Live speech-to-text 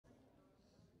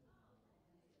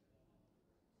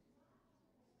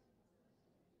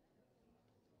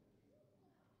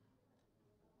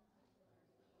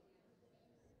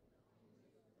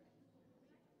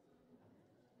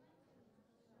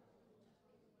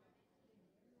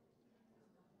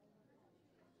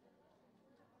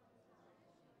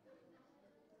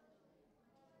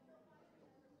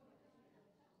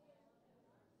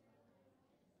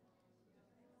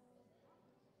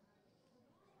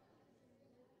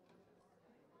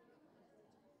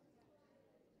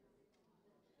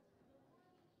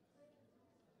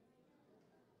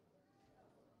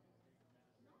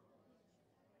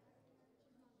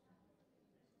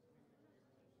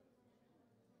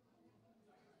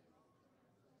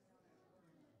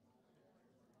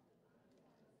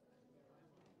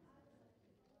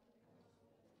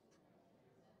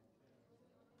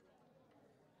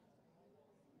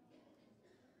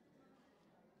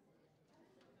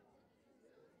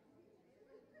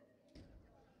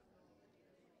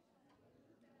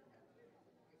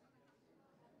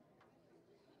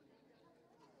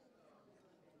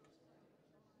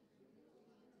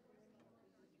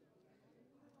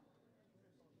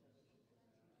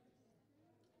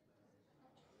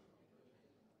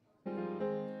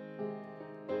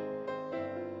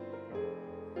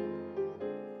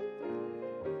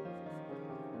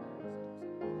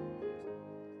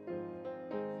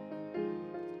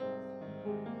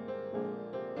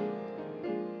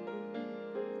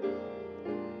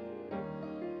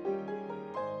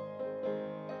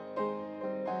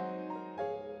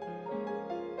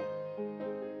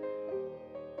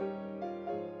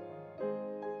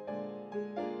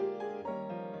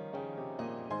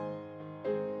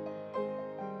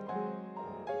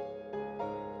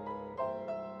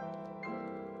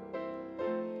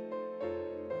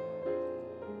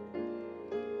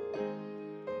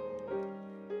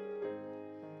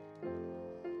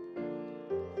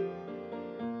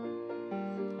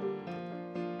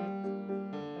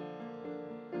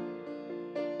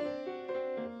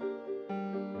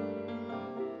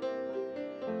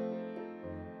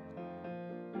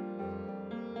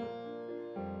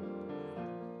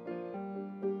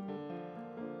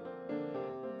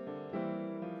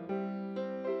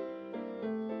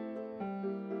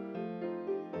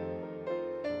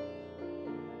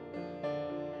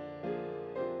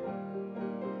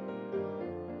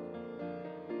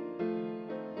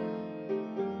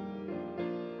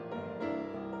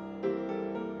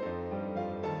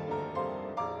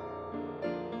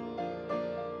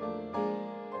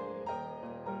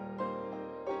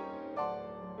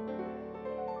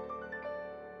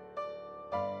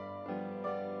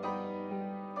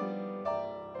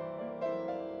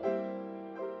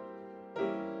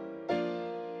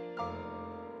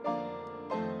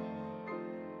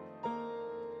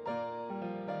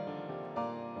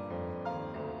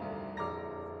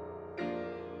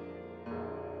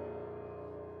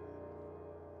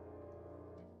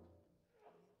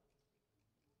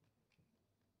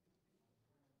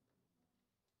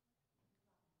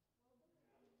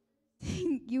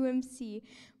UMC.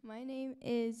 My name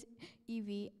is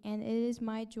Evie, and it is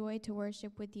my joy to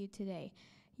worship with you today.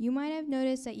 You might have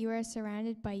noticed that you are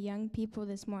surrounded by young people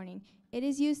this morning. It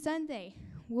is Youth Sunday.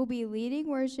 We'll be leading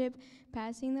worship,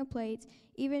 passing the plates,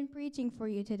 even preaching for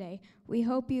you today. We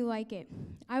hope you like it.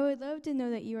 I would love to know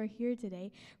that you are here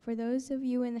today. For those of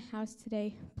you in the house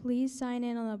today, please sign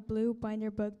in on a blue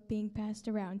binder book being passed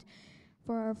around.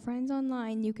 For our friends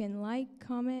online, you can like,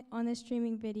 comment on the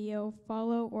streaming video,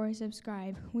 follow, or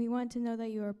subscribe. We want to know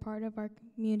that you are part of our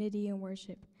community and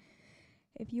worship.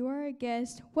 If you are a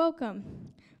guest,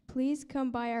 welcome. Please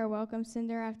come by our welcome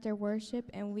center after worship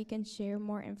and we can share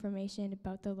more information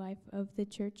about the life of the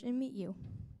church and meet you.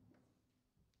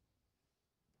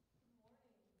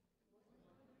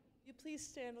 Will you please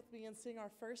stand with me and sing our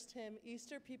first hymn,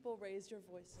 Easter People Raise Your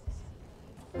Voices.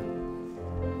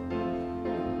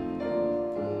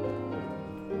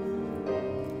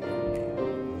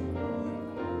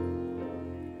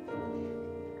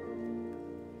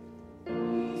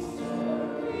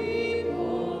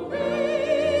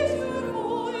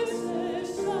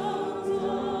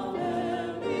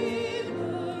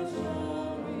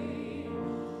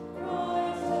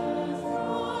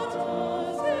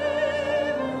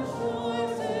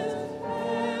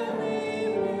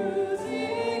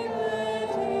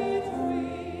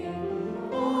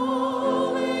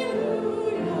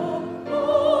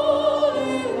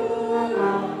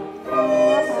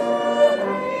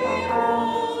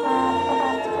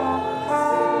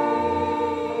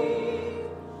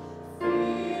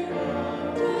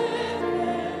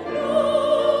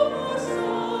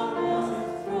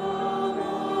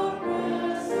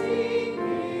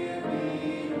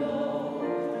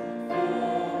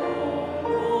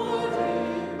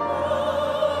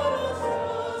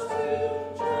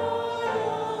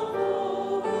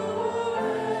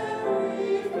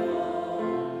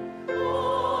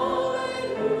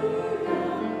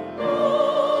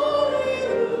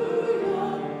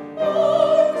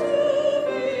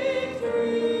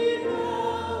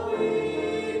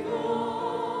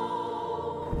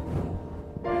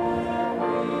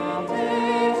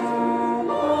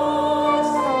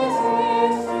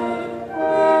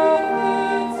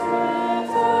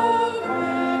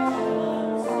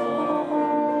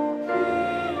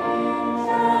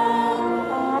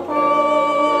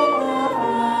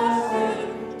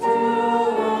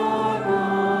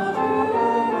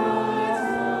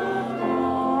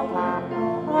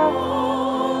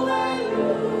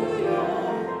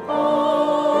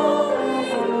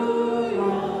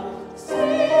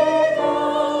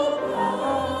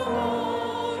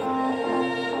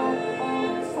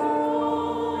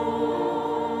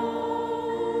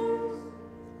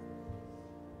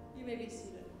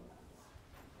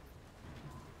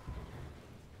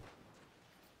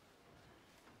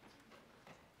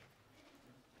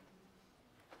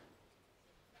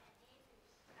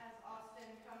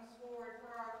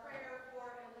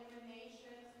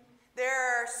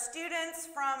 Students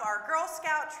from our Girl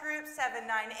Scout Troop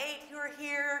 798 who are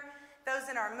here, those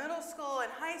in our middle school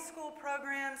and high school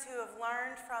programs who have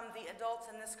learned from the adults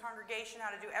in this congregation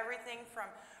how to do everything from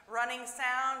running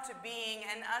sound to being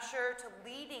an usher to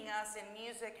leading us in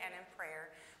music and in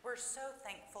prayer. We're so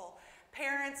thankful.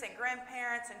 Parents and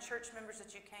grandparents and church members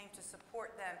that you came to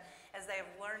support them as they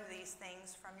have learned these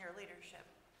things from your leadership.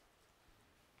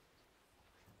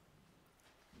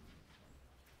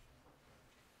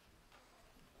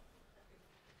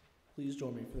 Please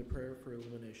join me for the prayer for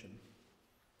illumination.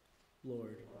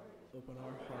 Lord, open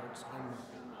our hearts and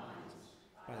minds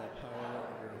by the power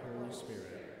of your Holy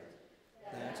Spirit,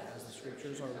 that as the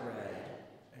scriptures are read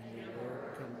and your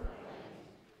word comprehend,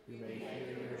 we may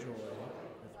hear your joy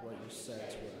with what you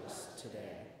said to us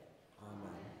today. Amen.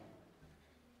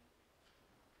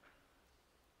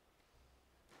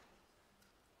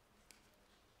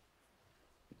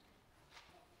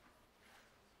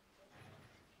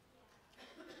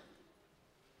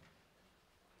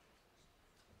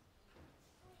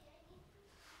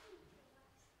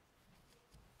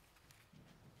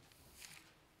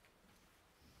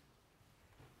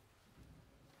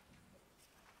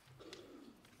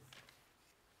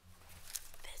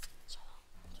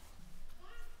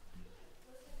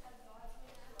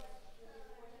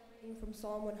 From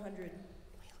Psalm 100.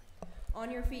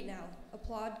 On your feet now,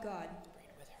 applaud God.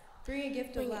 Bring a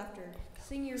gift of laughter.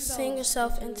 Sing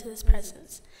yourself into his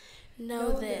presence.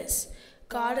 Know this,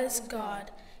 God is God.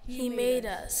 He made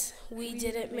us. We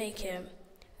didn't make him.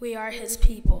 We are his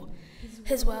people,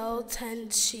 his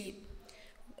well-tended sheep.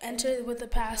 Enter with the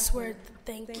password,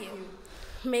 thank you.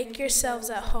 Make yourselves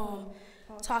at home,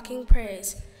 talking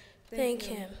praise. Thank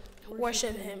him,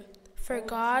 worship him, for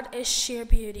God is sheer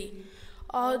beauty.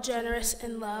 all generous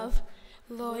in love,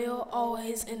 loyal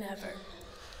always and ever.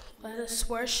 Let us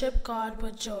worship God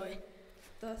with joy.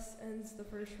 Thus ends the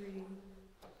first reading.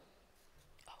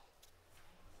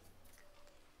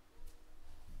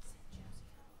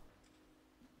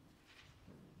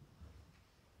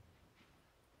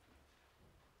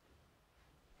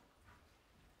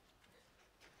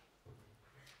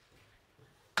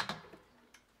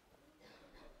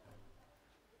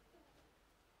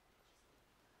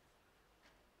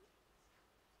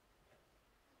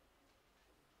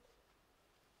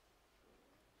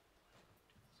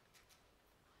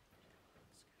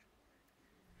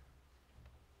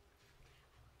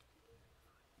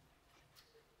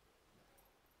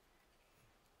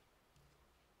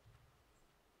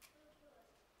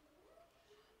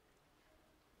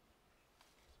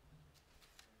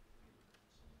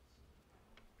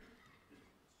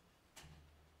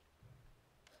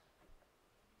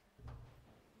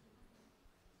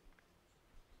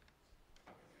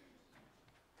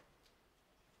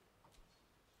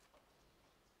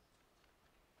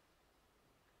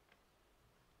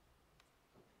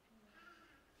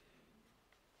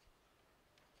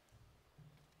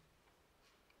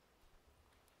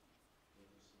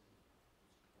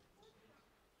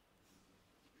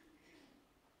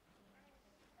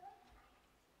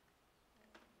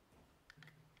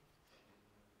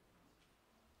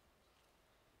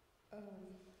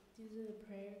 These are the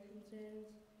prayer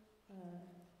concerns.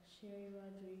 Sherry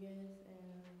Rodriguez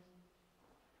and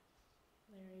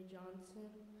Larry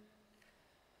Johnson.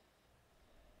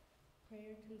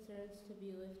 Prayer concerns to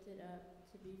be lifted up,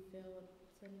 to be filled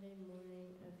Sunday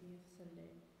morning of Youth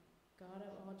Sunday. God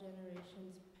of all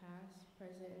generations, past,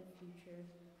 present, and future,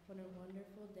 what a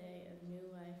wonderful day of new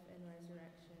life and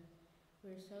resurrection.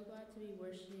 We are so glad to be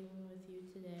worshiping with you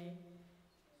today.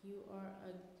 You are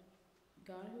a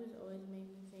God who is always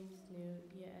making things new,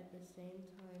 yet at the same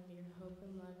time your hope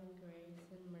and love and grace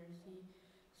and mercy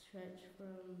stretch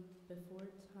from before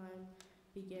time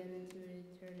began into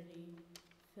eternity.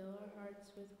 Fill our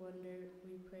hearts with wonder.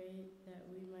 We pray that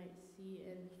we might see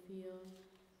and feel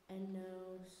and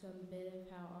know some bit of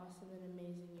how awesome and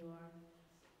amazing you are.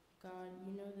 God,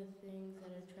 you know the things that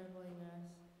are troubling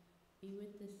us. Be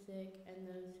with the sick and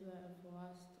those who have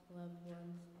lost loved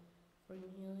ones. Bring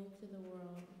healing to the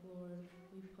world, Lord.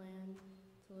 We plan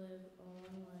to live a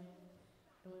long life,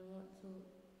 and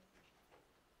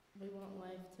we want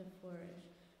life to flourish.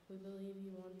 We believe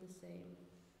you want the same.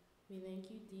 We thank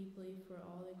you deeply for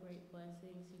all the great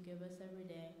blessings you give us every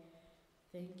day.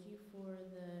 Thank you for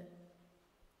the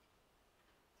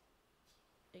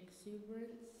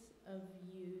exuberance of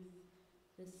youth,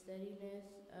 the steadiness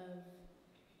of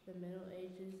the middle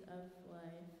ages of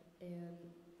life, and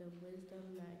the wisdom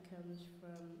that comes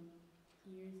from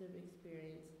years of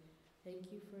experience.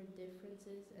 Thank you for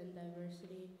differences and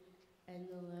diversity and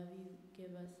the love you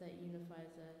give us that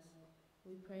unifies us.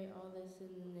 We pray all this in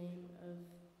the name of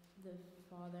the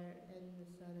Father and the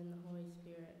Son and the Holy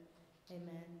Spirit.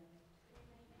 Amen.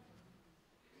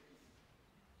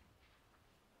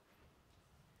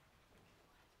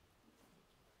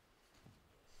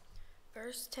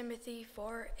 1 Timothy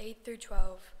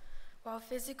 4:8-12. While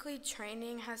physically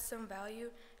training has some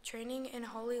value, training in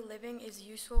holy living is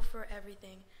useful for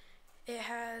everything. It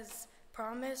has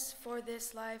promise for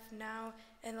this life now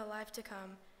and the life to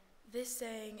come. This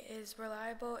saying is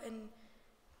reliable and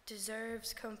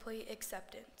deserves complete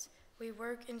acceptance. We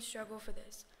work and struggle for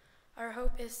this. Our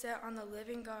hope is set on the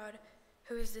living God,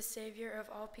 who is the Savior of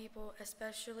all people,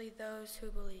 especially those who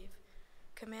believe.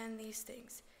 Command these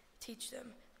things. Teach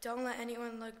them. Don't let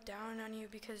anyone look down on you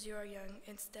because you are young.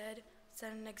 Instead,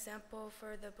 set an example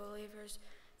for the believers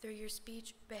through your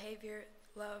speech, behavior,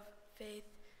 love, faith,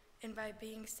 and by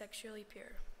being sexually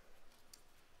pure.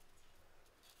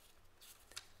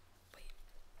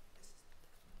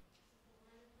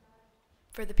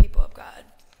 For the people of God.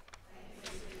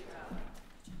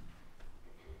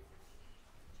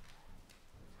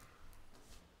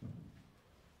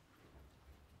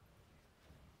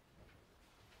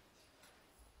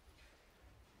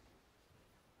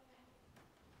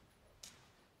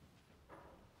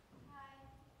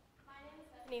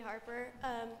 Harper.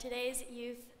 Today's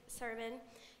youth sermon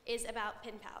is about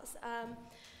pen pals.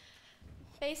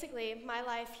 Basically, my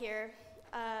life here,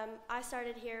 I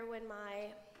started here when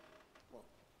I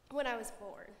was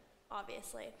born,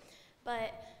 obviously.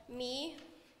 But me,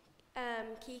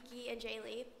 Kiki, and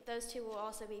Jaylee, those two will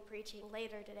also be preaching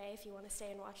later today. If you want to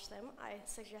stay and watch them, I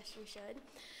suggest you should.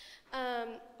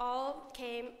 All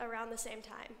came around the same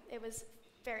time. It was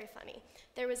very funny.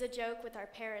 There was a joke with our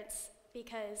parents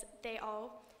because they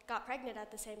all got pregnant at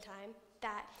the same time,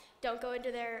 that don't go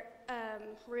into their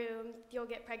room, you'll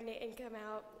get pregnant and come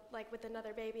out like with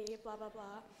another baby, blah, blah,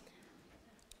 blah.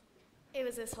 It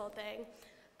was this whole thing.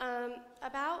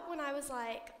 About when I was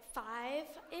like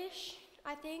 5-ish,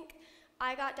 I think,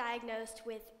 I got diagnosed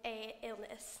with an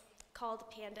illness called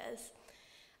pandas.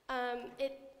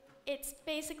 It's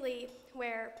basically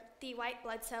where the white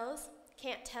blood cells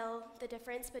can't tell the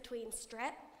difference between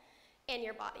strep and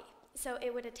your body. So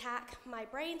it would attack my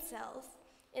brain cells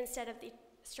instead of the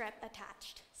strep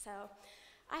attached. So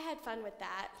I had fun with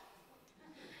that.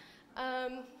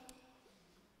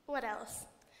 What else?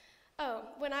 Oh,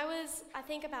 when I was, I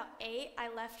think about 8,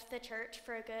 I left the church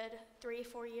for a good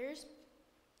 3-4 years.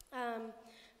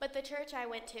 But the church I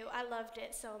went to, I loved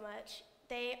it so much.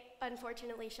 They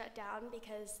unfortunately shut down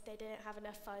because they didn't have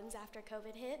enough funds after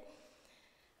COVID hit.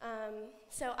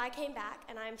 So I came back,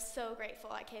 and I'm so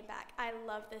grateful I came back. I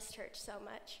love this church so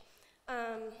much.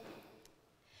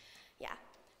 Yeah,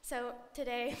 so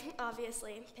today,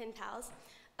 obviously, pen pals.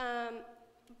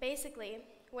 Basically,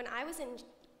 when I was in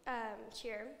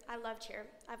cheer, I love cheer.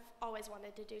 I've always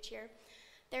wanted to do cheer.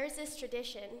 There's this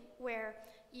tradition where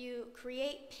you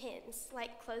create pins,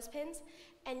 like clothespins,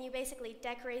 and you basically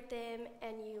decorate them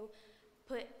and you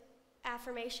put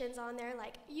affirmations on there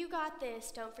like, you got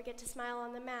this, don't forget to smile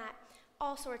on the mat,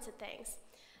 all sorts of things.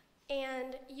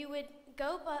 And you would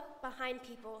go behind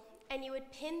people and you would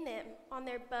pin them on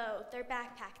their bow, their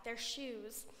backpack, their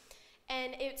shoes,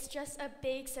 and it's just a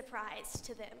big surprise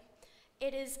to them.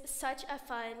 It is such a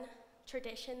fun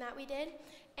tradition that we did,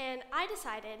 and I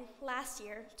decided last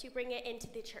year to bring it into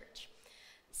the church.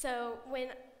 So when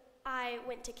I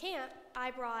went to camp,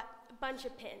 I brought a bunch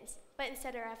of pins, but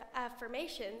instead of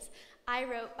affirmations, I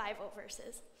wrote Bible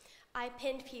verses. I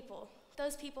pinned people.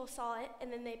 Those people saw it,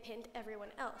 and then they pinned everyone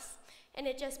else. And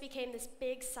it just became this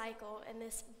big cycle and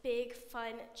this big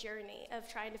fun journey of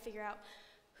trying to figure out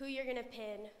who you're gonna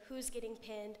pin, who's getting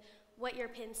pinned, what your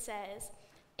pin says.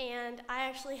 And I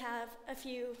actually have a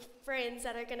few friends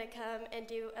that are gonna come and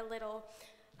do a little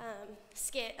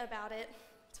skit about it.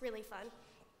 It's really fun.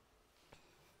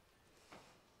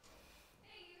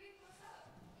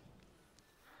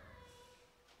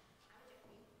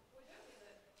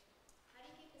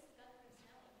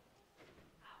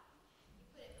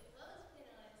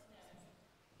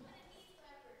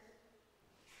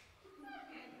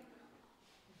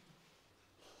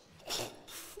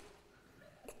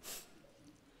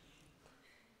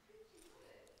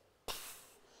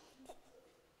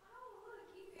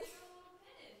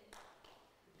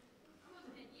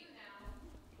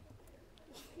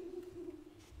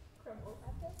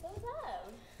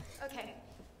 Okay,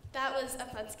 that was a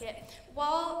fun skit.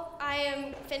 While I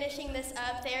am finishing this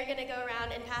up, they are going to go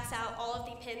around and pass out all of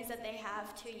the pins that they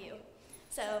have to you.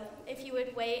 So if you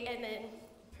would wait, and then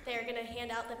they're going to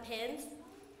hand out the pins.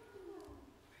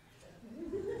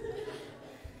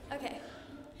 Okay.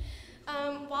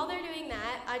 While they're doing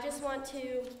that, I just want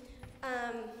to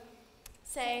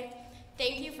say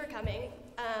thank you for coming.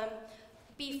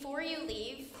 Before you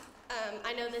leave,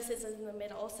 I know this is in the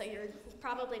middle, so you're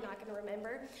probably not going to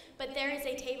remember, but there is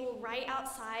a table right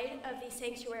outside of the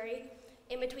sanctuary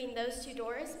in between those two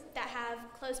doors that have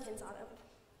clothespins on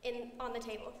them, on the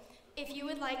table. If you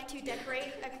would like to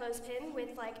decorate a clothespin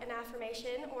with like an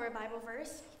affirmation or a Bible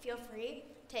verse, feel free,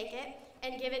 take it,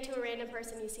 and give it to a random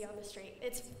person you see on the street.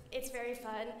 It's very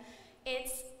fun.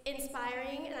 It's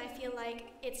inspiring, and I feel like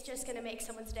it's just going to make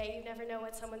someone's day. You never know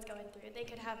what someone's going through. They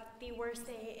could have the worst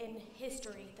day in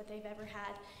history that they've ever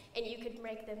had, and you could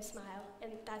make them smile,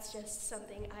 and that's just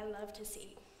something I love to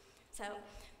see. So,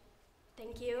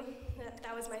 thank you.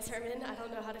 That was my sermon. I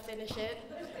don't know how to finish it.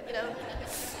 You know,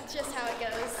 it's just how it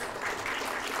goes.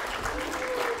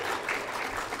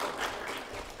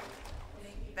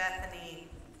 Thank you, Bethany.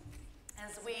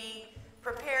 As we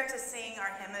prepare to sing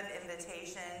our hymn of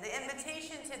invitation. The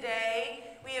invitation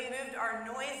today, we have moved our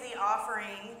noisy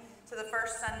offering to the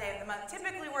first Sunday of the month.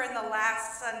 Typically, we're in the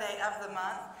last Sunday of the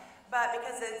month, but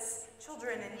because it's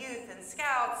children and youth and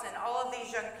scouts and all of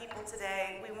these young people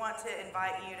today, we want to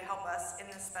invite you to help us in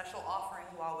this special offering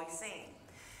while we sing.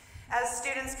 As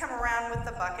students come around with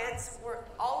the buckets,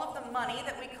 all of the money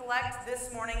that we collect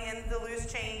this morning in the loose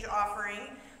change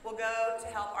offering will go to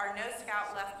help our No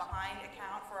Scout Left Behind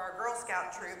account for our Girl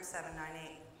Scout Troop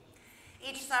 798.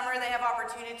 Each summer they have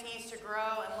opportunities to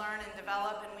grow and learn and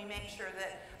develop, and we make sure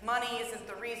that money isn't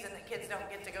the reason that kids don't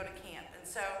get to go to camp. And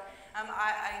so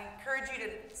I encourage you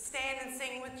to stand and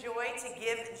sing with joy, to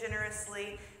give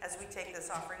generously as we take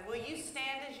this offering. Will you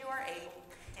stand as you are able,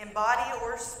 in body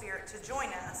or spirit, to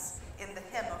join us in the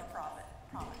hymn of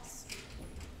promise?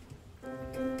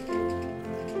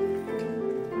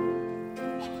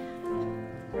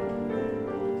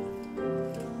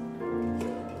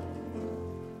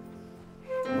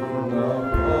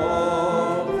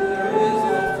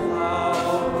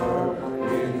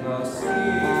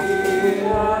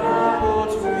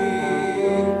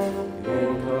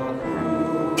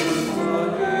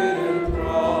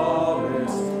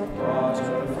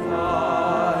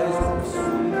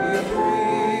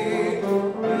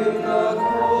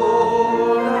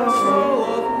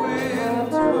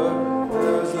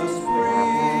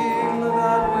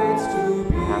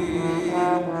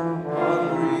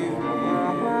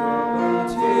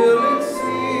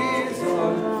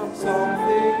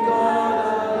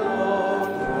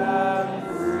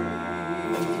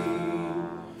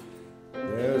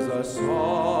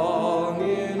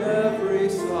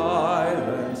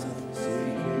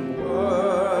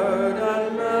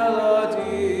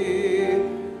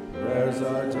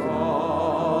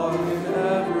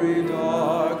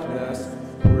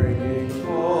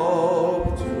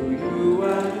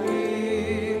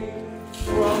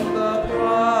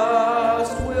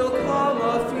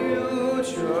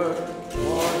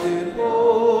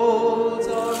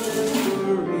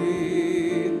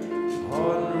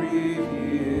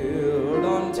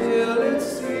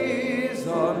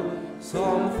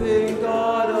 something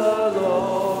God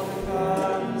alone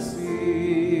can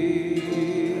see.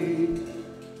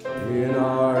 In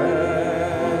our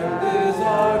end is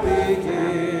our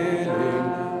beginning,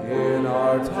 in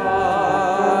our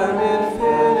time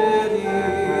infinity,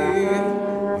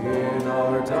 in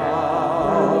our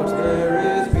doubt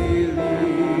there is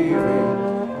believing,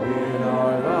 in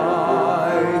our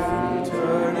life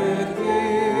eternity,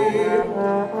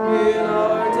 in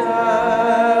our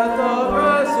death of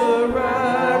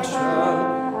resurrection,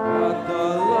 at the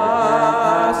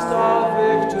last of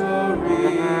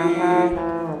victory,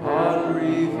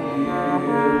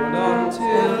 unrevealed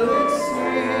until its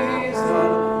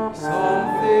season,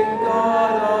 something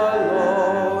God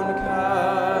alone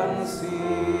can see.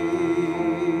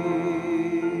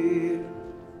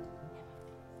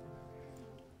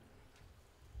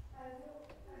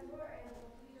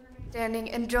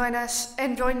 Standing and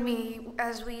join me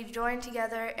as we join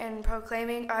together in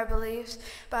proclaiming our beliefs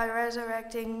by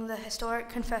resurrecting the historic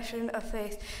confession of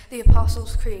faith, the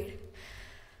Apostles' Creed.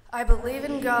 I believe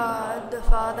in God, the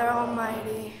Father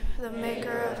Almighty, the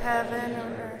maker of heaven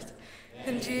and earth,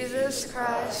 in Jesus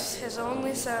Christ, his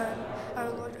only Son, our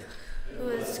Lord, who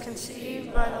is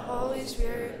conceived by the Holy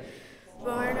Spirit,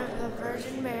 born of the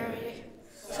Virgin Mary,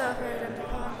 suffered under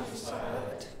Pontius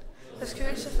Pilate, was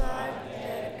crucified,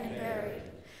 dead, and buried.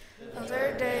 The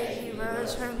third day he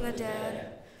rose from the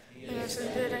dead, and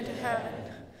ascended into heaven,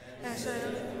 and sat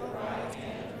at the right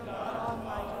hand of God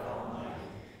Almighty.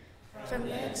 From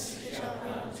thence he shall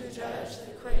come to judge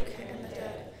the quick and the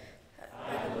dead. I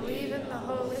believe in the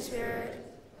Holy Spirit,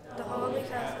 the Holy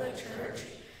Catholic Church,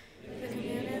 the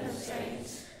communion of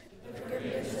saints, the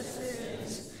forgiveness of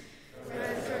sins, the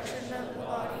resurrection of the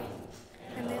body,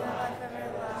 and the life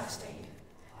everlasting.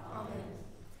 Amen.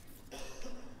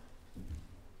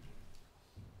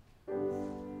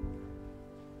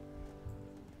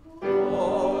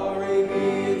 Glory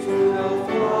be to the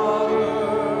Father,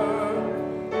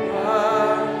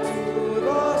 and to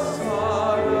the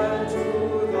Son, and to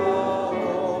the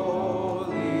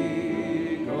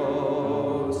Holy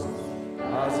Ghost,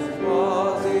 as it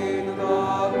was in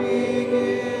the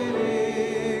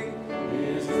beginning,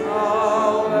 is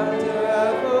now, and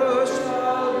ever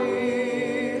shall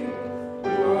be,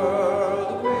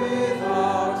 world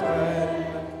without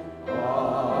end.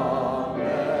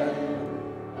 Amen.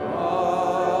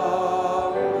 Amen.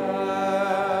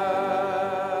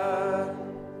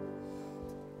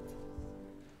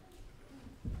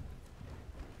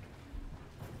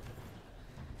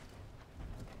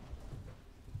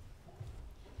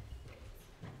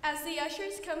 As the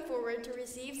ushers come forward to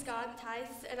receive God's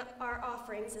tithes and our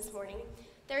offerings this morning,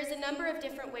 there is a number of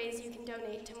different ways you can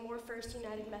donate to More First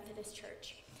United Methodist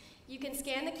Church. You can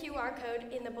scan the QR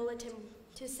code in the bulletin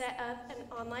to set up an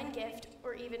online gift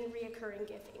or even reoccurring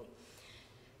giving.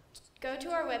 Go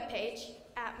to our webpage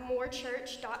at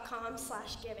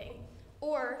morechurch.com/giving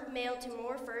or mail to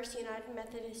More First United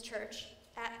Methodist Church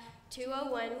at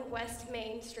 201 West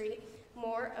Main Street,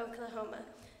 Moore, Oklahoma,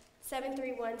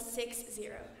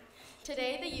 73160.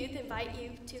 Today, the youth invite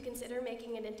you to consider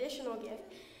making an additional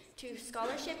gift to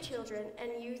scholarship children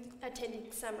and youth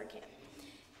attending summer camp.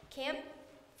 Camp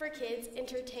for Kids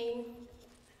entertaining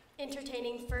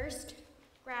first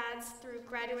grads through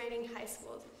graduating high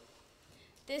school.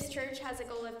 This church has a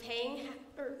goal of paying,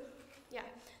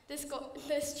 this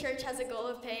church has a goal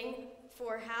of paying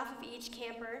for half of each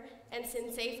camper and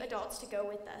send safe adults to go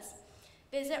with us.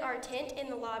 Visit our tent in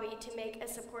the lobby to make a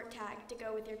support tag to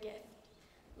go with your gift.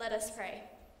 Let us pray.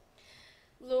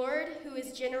 Lord, who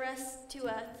is generous to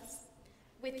us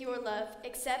with your love,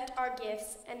 accept our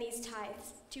gifts and these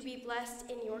tithes to be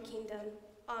blessed in your kingdom.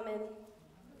 Amen.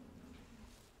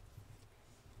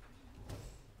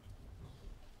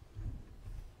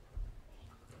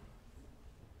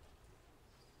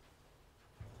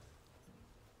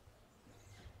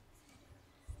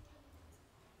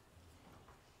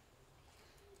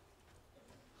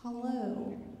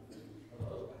 Hello.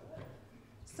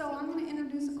 So I'm going to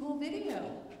introduce a cool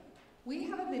video. We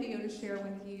have a video to share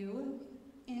with you.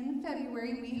 In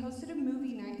February, we hosted a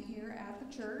movie night here at the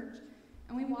church,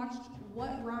 and we watched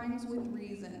What Rhymes with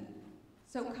Reason.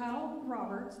 So Kyle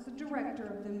Roberts, the director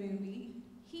of the movie,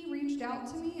 he reached out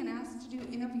to me and asked to do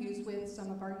interviews with some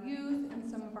of our youth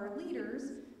and some of our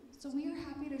leaders. So we are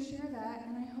happy to share that,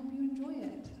 and I hope you enjoy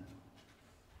it.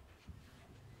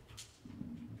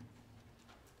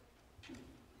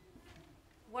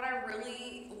 What I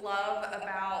really love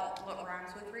about What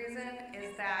Rhymes with Reason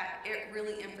is that it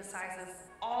really emphasizes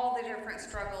all the different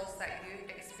struggles that youth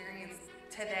experience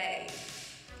today.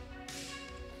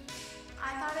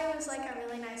 I thought it was like a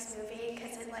really nice movie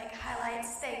because it like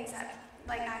highlights things that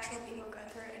like actual people go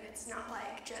through, and it's not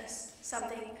like just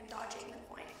something dodging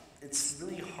the point. It's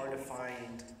really hard to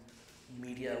find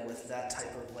media with that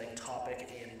type of like topic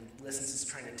and listens is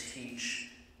trying to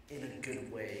teach in a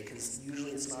good way, because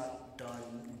usually it's not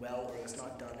done well, or it's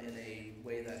not done in a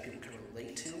way that people can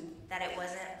relate to. That it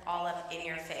wasn't all up in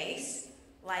your face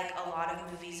like a lot of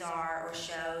movies are or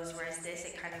shows, whereas this,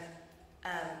 it kind of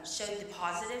showed the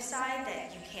positive side,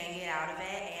 that you can get out of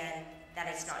it and that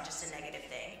it's not just a negative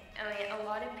thing. I mean, a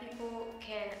lot of people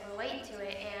can relate to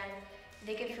it and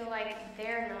they can feel like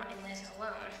they're not in this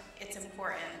alone. It's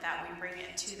important that we bring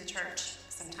it to the church.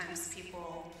 Sometimes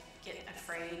people get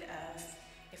afraid of,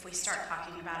 if we start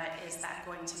talking about it, is that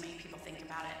going to make people think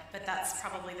about it? But that's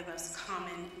probably the most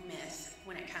common myth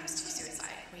when it comes to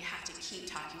suicide. We have to keep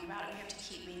talking about it. We have to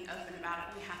keep being open about it.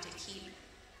 We have to keep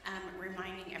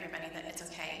reminding everybody that it's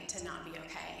okay to not be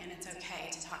okay, and it's okay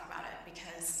to talk about it,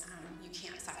 because you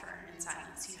can't suffer in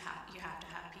silence. You have to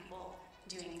have people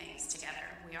doing things together.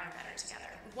 We are better together.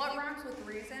 What Rhymes with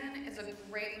Reason is a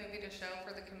great movie to show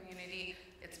for the community.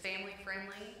 It's family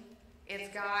friendly.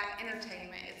 It's got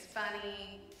entertainment. It's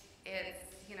funny.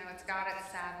 It's, you know, it's got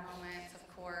its sad moments, of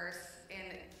course,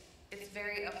 and it's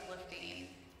very uplifting.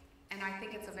 And I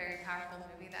think it's a very powerful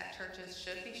movie that churches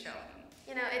should be showing.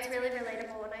 You know, it's really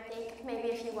relatable, and I think maybe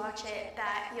if you watch it,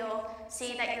 that you'll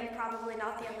see that you're probably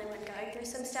not the only one going through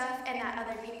some stuff, and that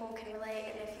other people can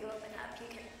relate, and if you open up, you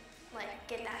can, like,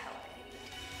 get that help that you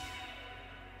need.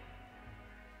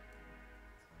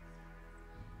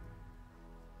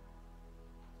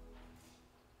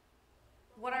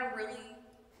 What I really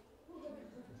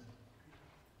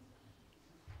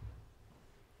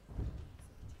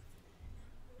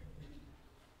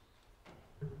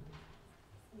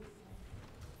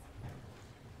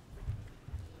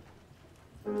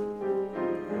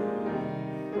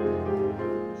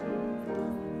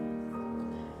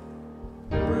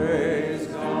Praise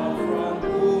God from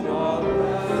whom all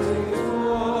blessings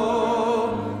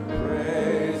flow.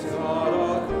 Praise God,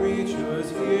 all creatures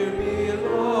here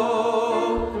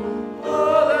below.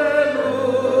 Alleluia,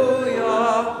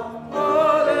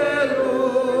 alleluia.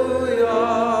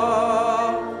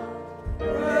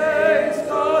 Praise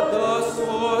God, the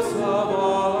source of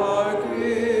all our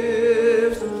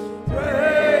gifts.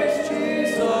 Praise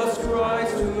Jesus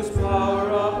Christ, whose power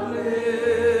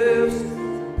uplifts.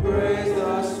 Praise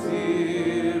the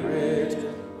Spirit,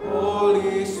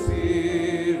 Holy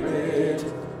Spirit.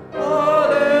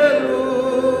 Alleluia,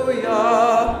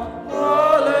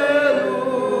 alleluia,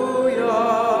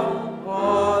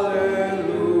 alleluia.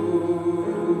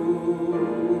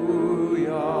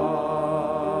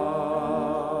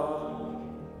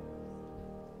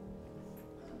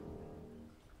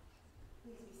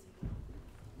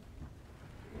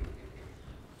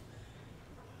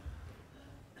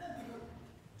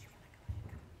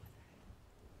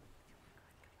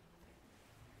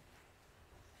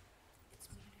 It's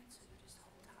muted, so you just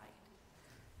hold tight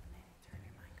and then turn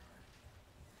your mic on.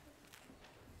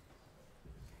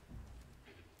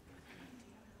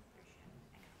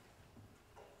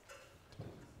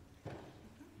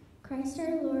 Christ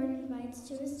our Lord invites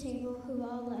to his table who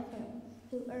all love him,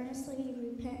 who earnestly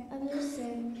repent of their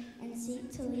sin and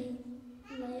seek to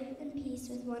live in peace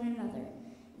with one another.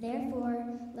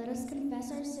 Therefore, let us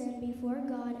confess our sin before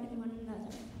God and one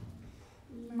another.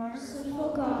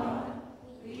 Merciful God,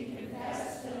 we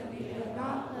confess that we have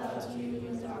not loved you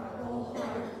with our whole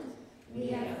heart. We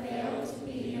have failed to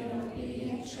be an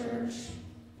obedient church.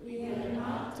 We have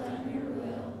not done your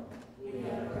will. We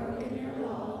have broken your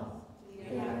law.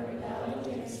 We have rebelled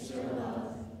against your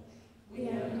love. We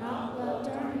have not loved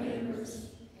our neighbors,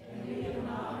 and we have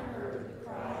not heard the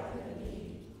cry of the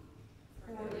needy.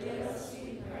 Forgive us,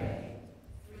 we pray.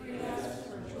 Free us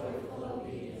for joyful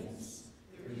obedience.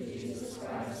 Through Jesus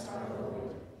Christ our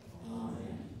Lord.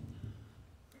 Amen.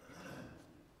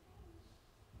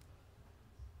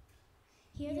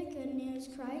 Hear the good news.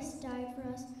 Christ died for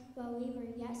us while we were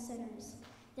yet sinners.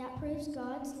 That proves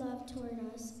God's love toward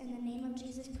us. In the name of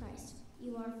Jesus Christ,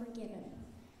 you are forgiven.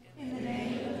 In the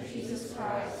name of Jesus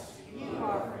Christ, you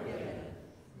are forgiven.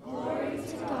 Glory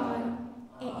to God.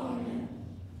 Amen.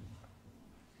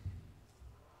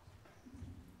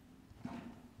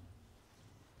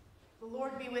 The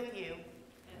Lord be with you.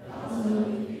 And also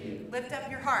with you. Lift up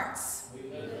your hearts.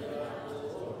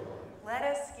 Let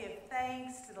us give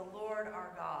thanks to the Lord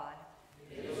our God.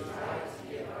 It is right to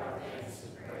give our thanks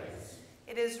and praise.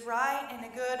 It is right and a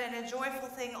good and a joyful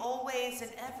thing always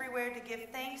and everywhere to give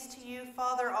thanks to you,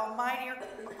 Father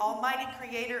Almighty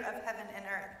Creator of heaven and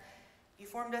earth. You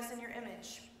formed us in your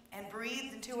image and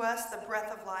breathed into us the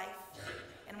breath of life.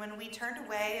 And when we turned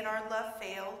away and our love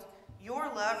failed,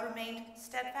 your love remained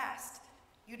steadfast.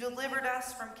 You delivered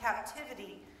us from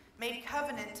captivity, made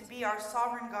covenant to be our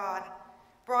sovereign God,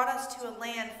 brought us to a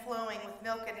land flowing with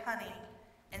milk and honey,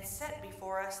 and set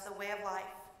before us the way of life.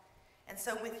 And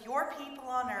so with your people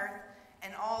on earth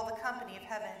and all the company of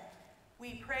heaven,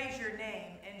 we praise your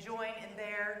name and join in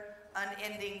their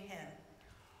unending hymn.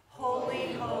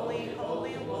 Holy, holy,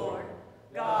 holy Lord,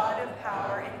 God of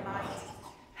power and might,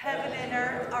 heaven and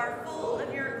earth are full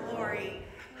of your glory.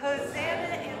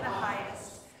 Hosanna in the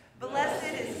highest.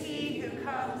 Blessed is he who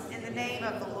comes in the name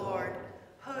of the Lord.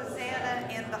 Hosanna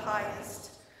in the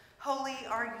highest. Holy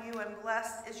are you, and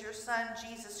blessed is your Son,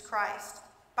 Jesus Christ.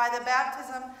 By the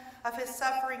baptism of his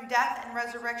suffering, death, and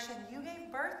resurrection, you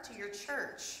gave birth to your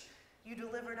church. You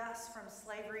delivered us from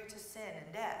slavery to sin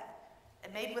and death,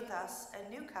 and made with us a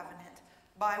new covenant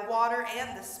by water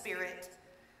and the Spirit.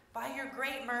 By your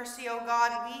great mercy, O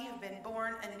God, we have been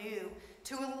born anew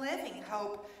to a living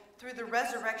hope through the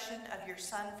resurrection of your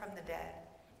Son from the dead,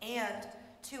 and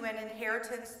to an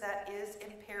inheritance that is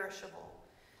imperishable,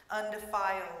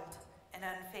 undefiled, and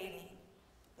unfading.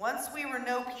 Once we were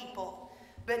no people,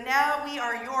 but now we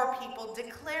are your people,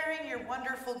 declaring your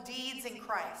wonderful deeds in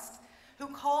Christ, who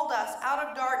called us out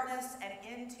of darkness and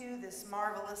into this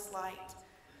marvelous light.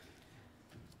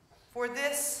 For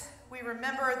this we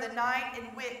remember the night in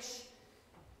which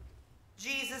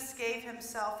Jesus gave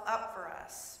himself up for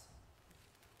us.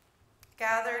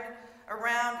 Gathered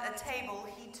around a table,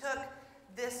 he took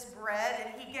this bread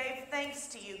and he gave thanks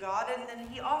to you, God, and then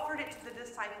he offered it to the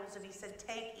disciples and he said,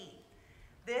 "Take, eat.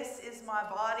 This is my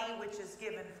body which is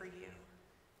given for you.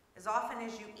 As often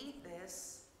as you eat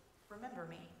this, remember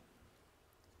me."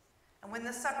 And when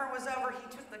the supper was over, he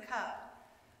took the cup,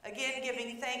 again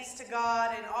giving thanks to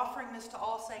God and offering this to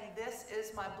all, saying, "This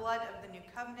is my blood of the new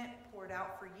covenant poured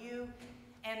out for you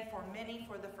and for many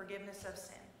for the forgiveness of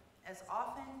sin. As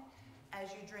often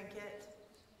as you drink it,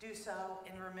 do so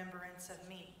in remembrance of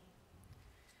me."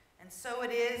 And so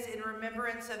it is in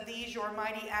remembrance of these your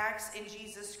mighty acts in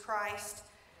Jesus Christ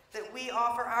that we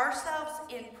offer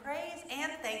ourselves in praise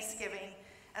and thanksgiving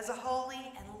as a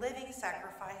holy and living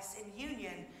sacrifice in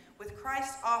union with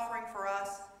Christ's offering for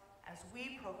us as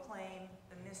we proclaim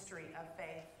the mystery of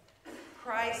faith.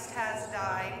 Christ has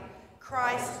died.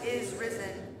 Christ is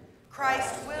risen.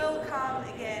 Christ will come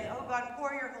again. Oh God,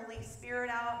 pour your Holy Spirit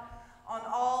out on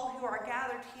all who are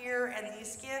gathered here, and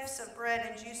these gifts of bread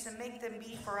and juice, and make them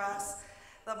be for us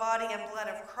the body and blood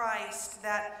of Christ,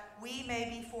 that we may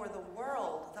be for the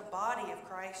world the body of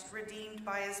Christ, redeemed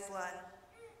by his blood.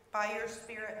 By your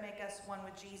Spirit, make us one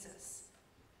with Jesus.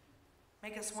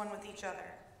 Make us one with each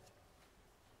other.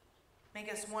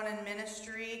 Make us one in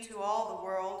ministry to all the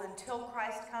world until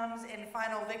Christ comes in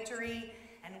final victory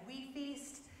and we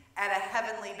feast at a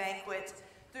heavenly banquet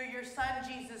through your Son,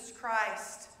 Jesus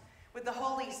Christ. With the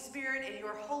Holy Spirit in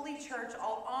your holy church,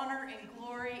 all honor and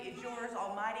glory is yours,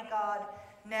 Almighty God,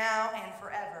 now and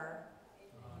forever.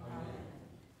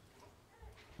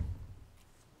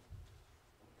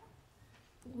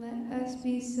 Let us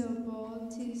be so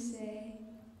bold to say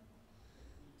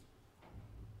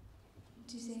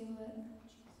what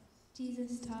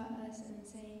Jesus taught us and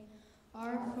say,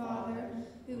 "Our Father,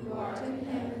 who art in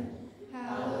heaven,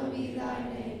 hallowed be thy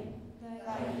name.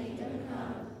 Thy kingdom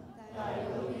come, thy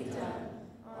will be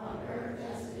done, on earth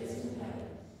as it is in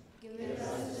heaven. Give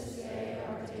us this day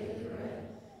our daily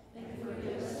bread, and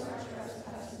forgive us our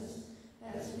trespasses,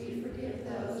 as we forgive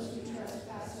those who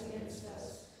trespass against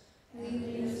us.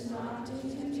 Lead us not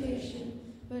into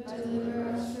temptation, but deliver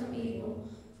us from evil.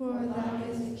 For thine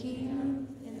is the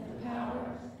kingdom, and the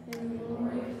power, and the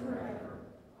glory forever."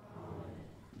 Amen.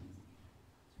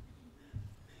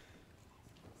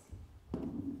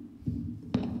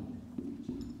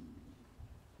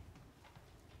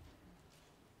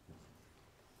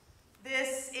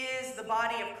 This is the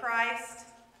body of Christ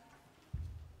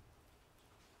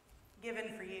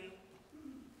given for you.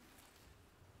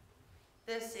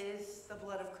 This is the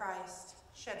blood of Christ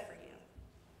shed for you.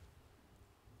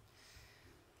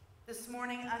 This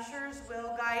morning, ushers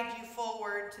will guide you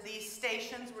forward to these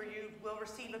stations where you will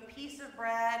receive a piece of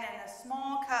bread and a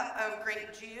small cup of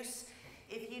grape juice.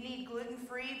 If you need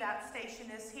gluten-free, that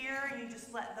station is here. You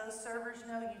just let those servers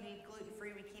know you need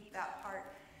gluten-free. We keep that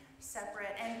part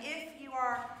separate. And if you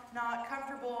are not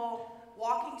comfortable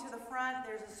walking to the front,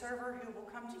 there's a server who will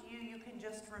come to you. You can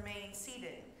just remain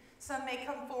seated. Some may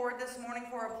come forward this morning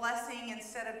for a blessing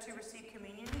instead of to receive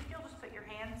communion. If you'll just put your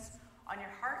hands on your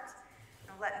heart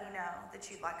and let me know that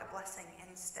you'd like a blessing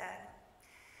instead.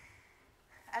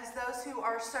 As those who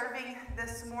are serving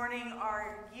this morning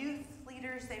are youth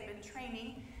leaders, they've been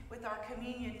training with our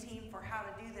communion team for how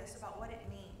to do this, about what it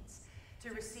means to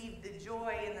receive the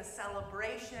joy and the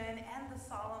celebration and the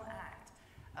solemn act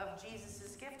of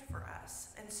Jesus' gift for us.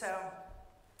 And so,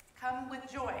 come with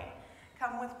joy,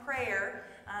 come with prayer.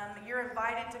 You're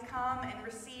invited to come and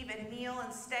receive and kneel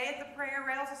and stay at the prayer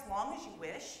rails as long as you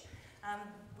wish.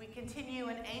 We continue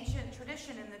an ancient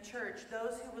tradition in the church,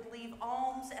 those who would leave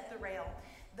alms at the rail.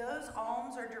 Those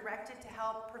alms are directed to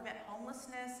help prevent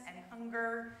homelessness and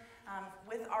hunger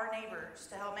with our neighbors,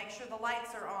 to help make sure the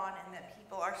lights are on and that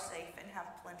people are safe and have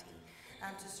plenty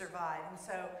to survive. And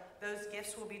so those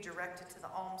gifts will be directed to the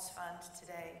alms fund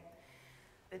today.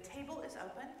 The table is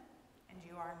open and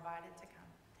you are invited to come.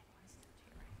 Take one step to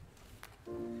your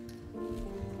right.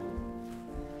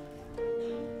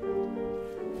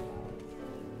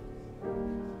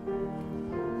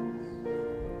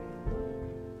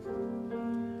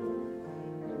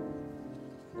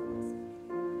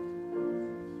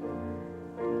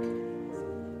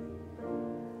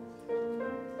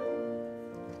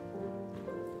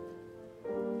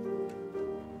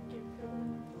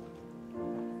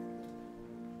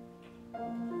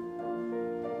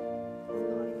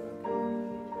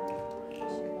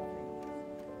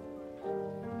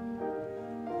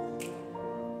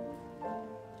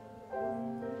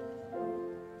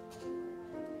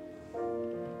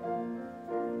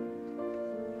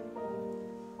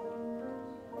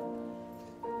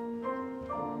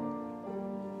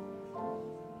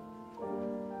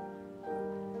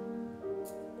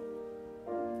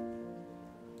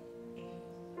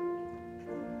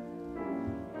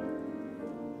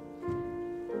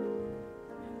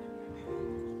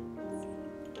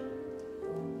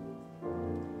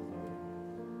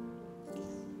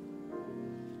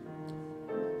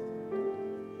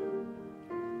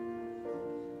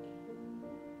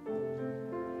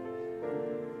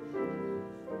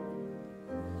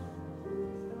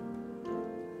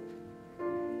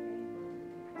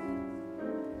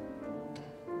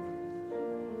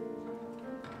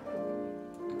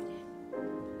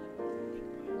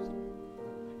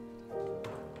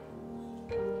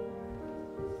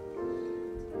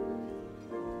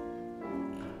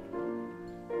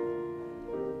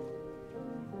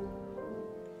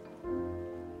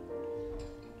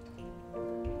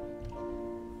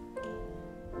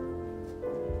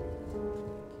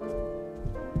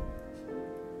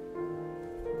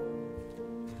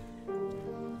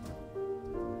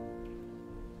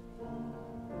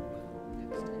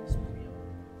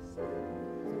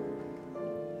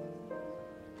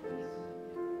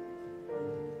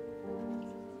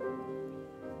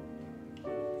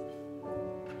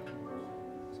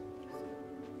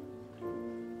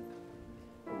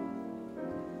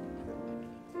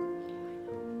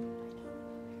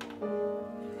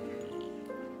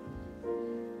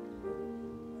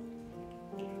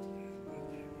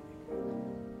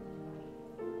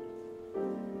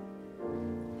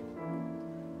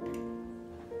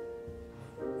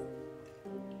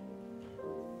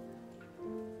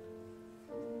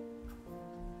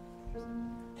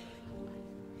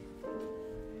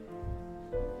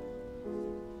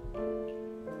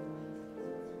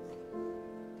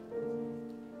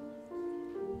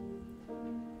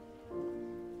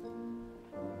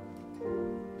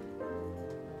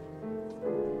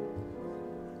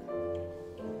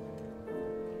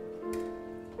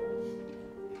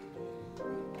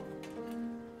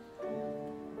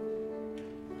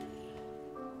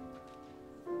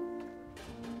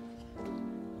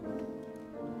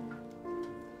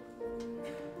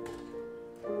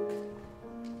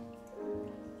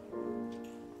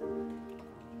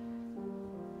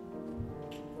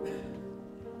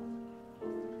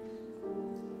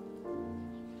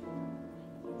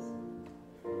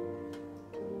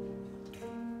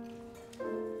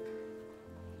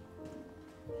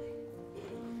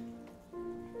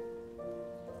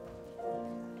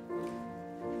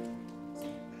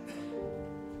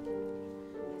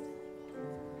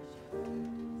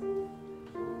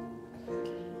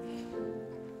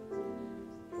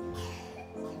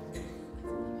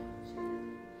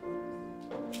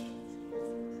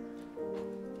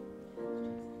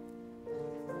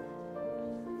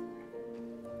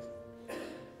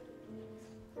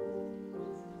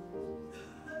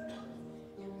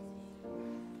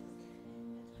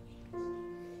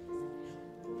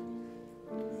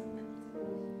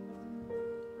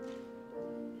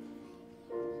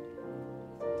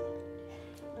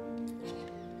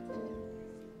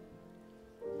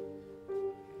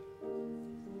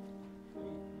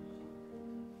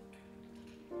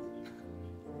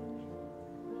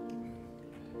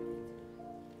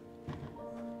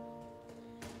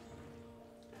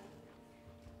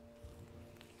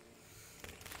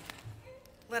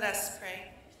 Let us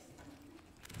pray.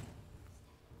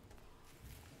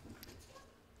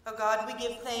 Oh God, we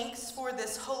give thanks for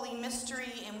this holy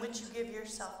mystery in which you give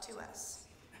yourself to us.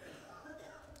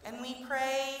 And we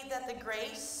pray that the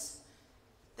grace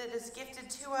that is gifted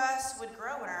to us would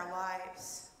grow in our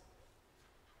lives,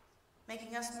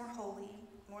 making us more holy,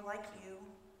 more like you,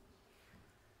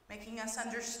 making us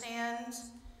understand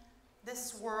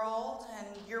this world and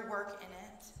your work in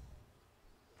it.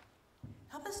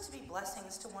 Help us to be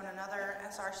blessings to one another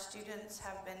as our students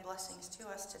have been blessings to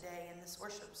us today in this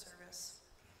worship service.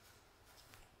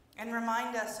 And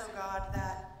remind us, oh God,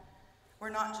 that we're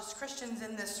not just Christians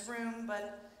in this room,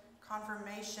 but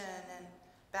confirmation and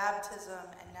baptism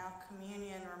and now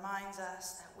communion reminds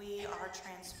us that we are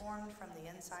transformed from the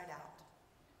inside out.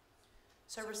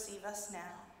 So receive us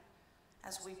now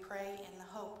as we pray in the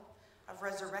hope of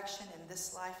resurrection in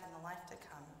this life and the life to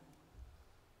come.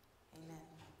 Amen.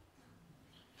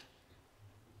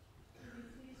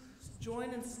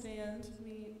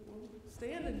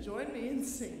 Stand and join me in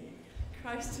singing.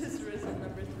 Christ is risen,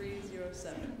 number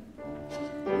 307.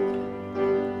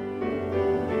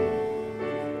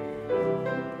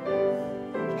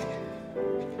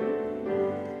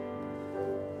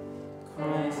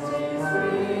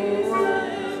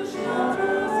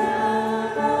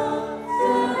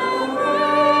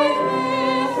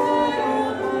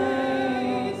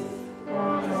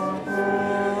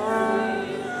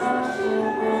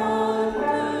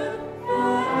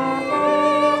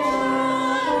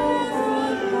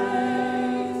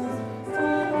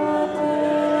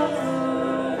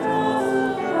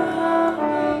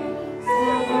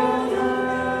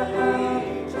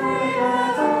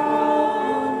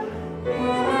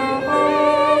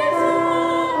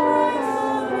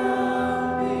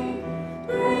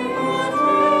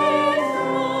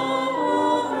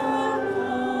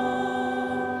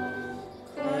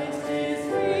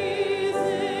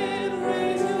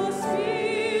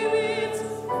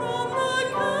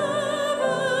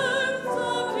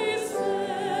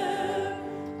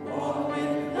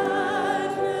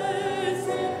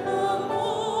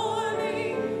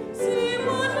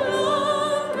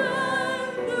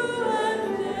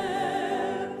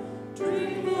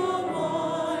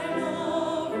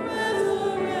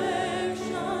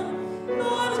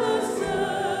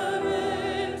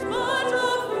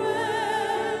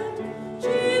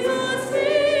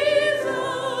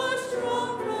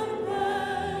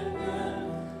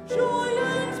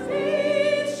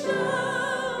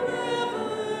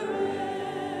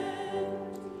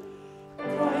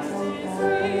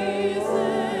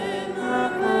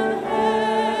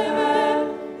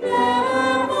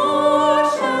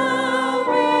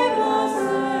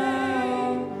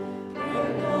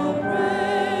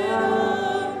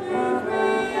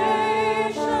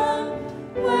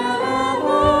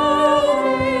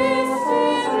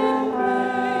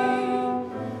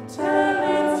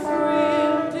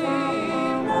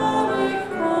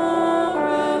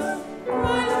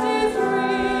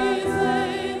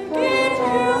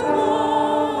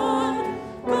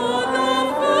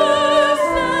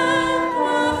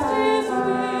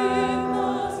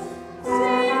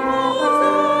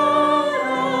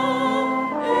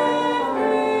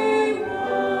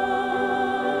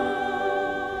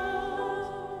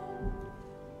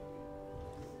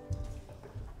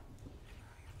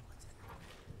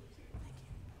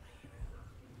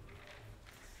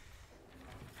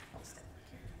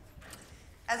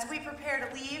 As we prepare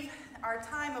to leave our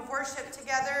time of worship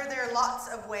together, there are lots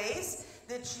of ways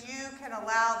that you can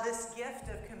allow this gift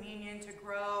of communion to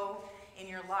grow in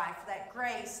your life. That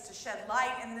grace to shed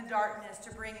light in the darkness,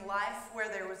 to bring life where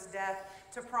there was death,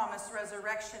 to promise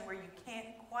resurrection where you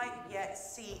can't quite yet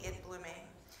see it blooming.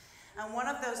 And one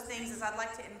of those things is I'd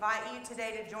like to invite you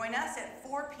today to join us at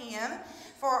 4 p.m.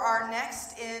 for our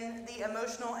next in the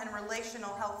Emotional and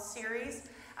Relational Health series.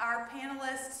 Our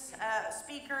panelists,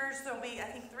 speakers, there'll be, I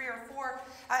think, 3 or 4.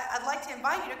 I'd like to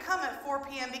invite you to come at 4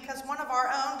 p.m. because one of our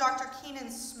own, Dr. Keenan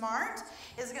Smart,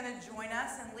 is going to join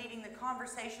us in leading the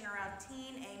conversation around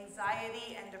teen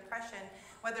anxiety and depression.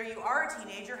 Whether you are a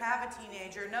teenager, have a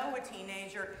teenager, know a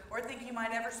teenager, or think you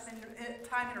might ever spend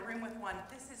time in a room with one,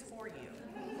 this is for you.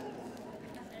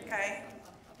 Okay?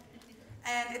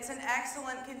 And it's an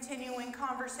excellent continuing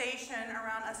conversation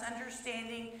around us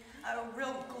understanding a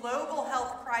real global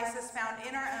health crisis found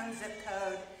in our own zip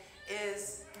code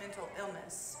is mental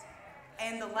illness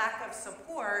and the lack of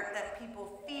support that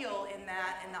people feel in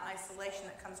that and the isolation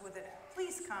that comes with it.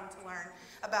 Please come to learn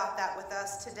about that with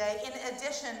us today. In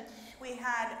addition, we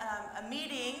had a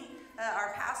meeting,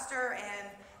 our pastor and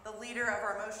the leader of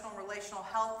our emotional and relational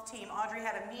health team, Audrey,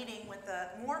 had a meeting with the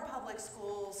Moore Public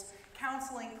Schools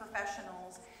counseling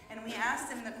professionals, and we asked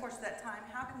them in the course of that time,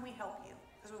 how can we help you?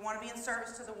 Because we want to be in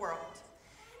service to the world.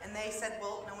 And they said,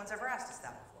 well, no one's ever asked us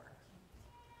that before.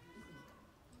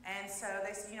 And so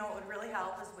they said, you know what would really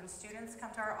help is when students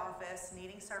come to our office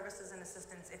needing services and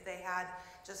assistance, if they had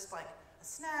just like a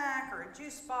snack or a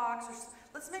juice box, or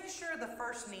let's make sure the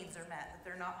first needs are met, that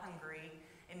they're not hungry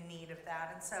in need of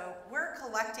that. And so we're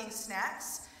collecting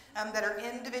snacks that are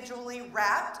individually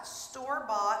wrapped,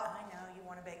 store-bought. I know you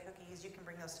want to bake cookies, you can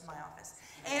bring those to my office.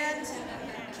 And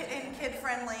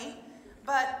kid-friendly,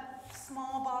 but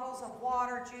small bottles of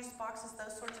water, juice boxes,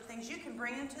 those sorts of things. You can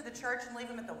bring them to the church and leave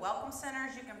them at the welcome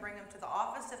centers. You can bring them to the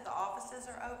office if the offices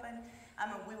are open.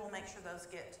 And we will make sure those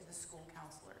get to the school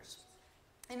counselors.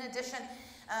 In addition,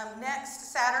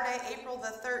 next Saturday, April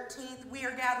the 13th, we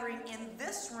are gathering in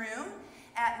this room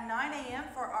at 9 a.m.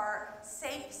 for our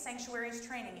Safe Sanctuaries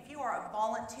training. If you are a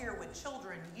volunteer with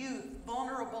children, youth,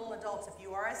 vulnerable adults, if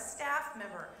you are a staff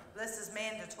member, this is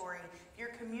mandatory. If you're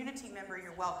a community member,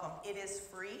 you're welcome. It is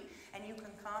free, and you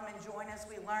can come and join as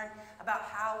we learn about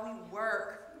how we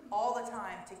work all the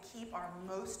time to keep our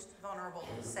most vulnerable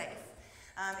safe.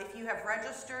 If you have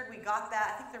registered, we got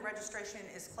that. I think the registration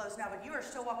is closed now, but you are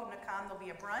still welcome to come. There'll be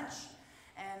a brunch,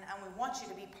 and we want you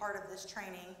to be part of this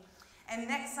training. And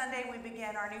next Sunday, we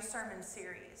begin our new sermon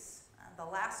series, The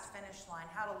Last Finish Line,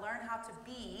 how to learn how to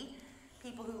be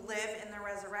people who live in the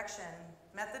resurrection.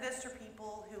 Methodists are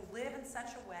people who live in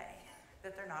such a way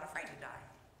that they're not afraid to die.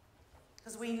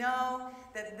 Because we know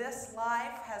that this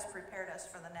life has prepared us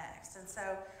for the next. And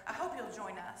so I hope you'll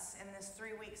join us in this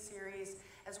 3-week series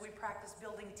as we practice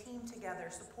building team together,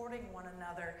 supporting one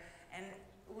another, and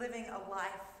living a life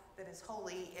that is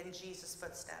holy in Jesus'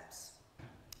 footsteps.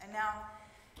 And now,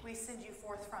 we send you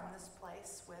forth from this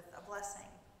place with a blessing.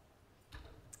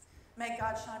 May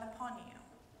God shine upon you.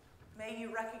 May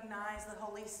you recognize the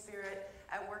Holy Spirit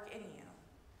at work in you.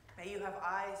 May you have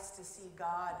eyes to see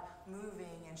God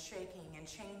moving and shaking and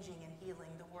changing and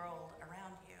healing the world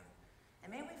around you.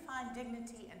 And may we find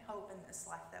dignity and hope in this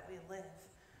life that we live,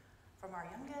 from our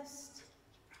youngest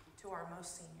to our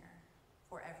most senior,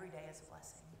 for every day is a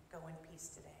blessing. Go in peace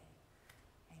today.